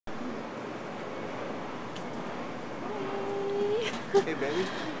Hey, baby. Hey,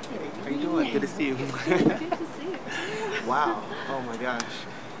 how you doing? Good to see you. Good to see you. Wow. Oh my gosh.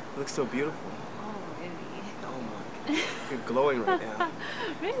 You look so beautiful. Oh, really? Oh my God. You're glowing right now.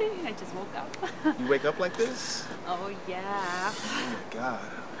 Really? I just woke up. You wake up like this? Oh, yeah. Oh my God.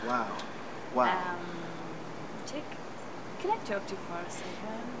 Wow. Wow. Chick, can I talk to you for a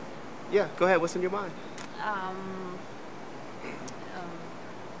second? Yeah, go ahead. What's in your mind?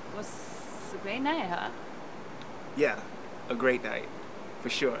 Was a great night, huh? Yeah, a great night, for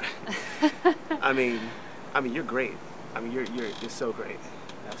sure. I mean, you're great. You're so great.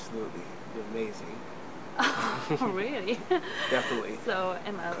 Absolutely, you're amazing. Oh, really? Definitely. So,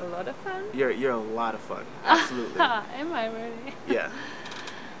 am I a lot of fun? You're a lot of fun. Absolutely. Am I really? Yeah.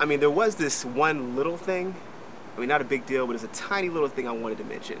 There was this one little thing. Not a big deal, but it's a tiny little thing I wanted to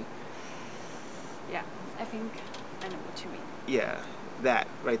mention. Yeah, I think I know what you mean. Yeah, that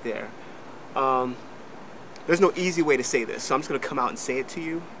right there. There's no easy way to say this, so I'm just gonna come out and say it to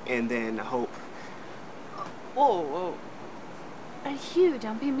you, and then I hope. Whoa. Are you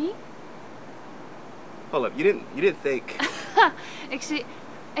dumping me? Hold up, you didn't think. Actually,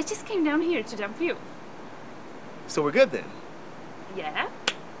 I just came down here to dump you. So we're good then. Yeah,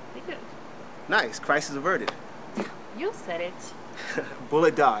 we're good. Nice, crisis averted. You said it.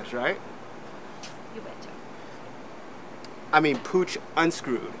 Bullet dodged, right? You betcha. Pooch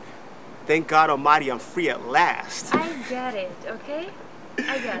unscrewed. Thank God Almighty, I'm free at last. I get it, okay?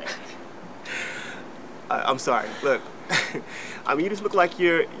 I got it. I'm sorry. Look, you just look like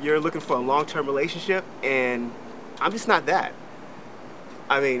you're looking for a long-term relationship, and I'm just not that.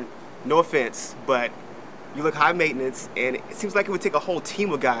 No offense, but you look high maintenance, and it seems like it would take a whole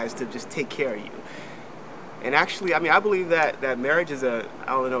team of guys to just take care of you. And actually, I believe that marriage is it's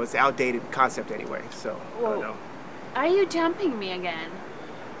an outdated concept anyway, so I don't know. Are you jumping me again?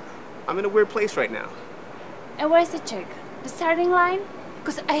 I'm in a weird place right now. And where's the chick? The starting line?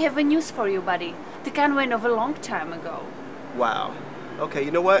 Because I have a news for you, buddy. The can went off a long time ago. Wow. Okay, you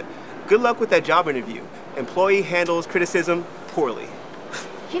know what? Good luck with that job interview. Employee handles criticism poorly.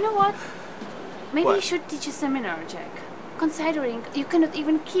 You know what? Maybe What? you should teach a seminar, Jack. Considering you cannot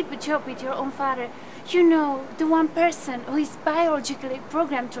even keep a job with your own father. You know, the one person who is biologically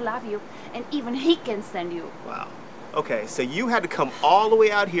programmed to love you, and even he can stand you. Wow. Okay, so you had to come all the way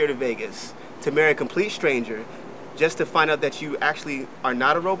out here to Vegas to marry a complete stranger just to find out that you actually are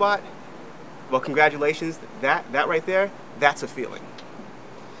not a robot? Well, congratulations. That right there, that's a feeling.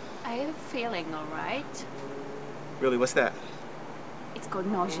 I have a feeling, all right? Really, what's that? It's called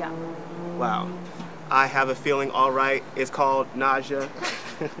nausea. Wow. I have a feeling, all right. It's called nausea.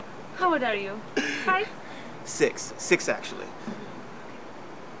 How old are you? 5? 6 actually.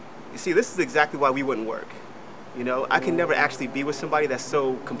 You see, this is exactly why we wouldn't work. I can never actually be with somebody that's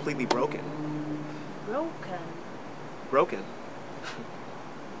so completely broken. Broken. Broken.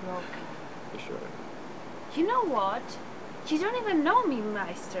 Broken. For sure. You know what? You don't even know me,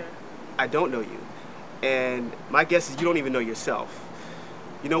 Meister. I don't know you. And my guess is you don't even know yourself.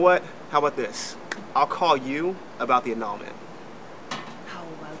 You know what? How about this? I'll call you about the annulment. How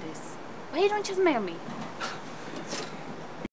about this? Why you don't just mail me?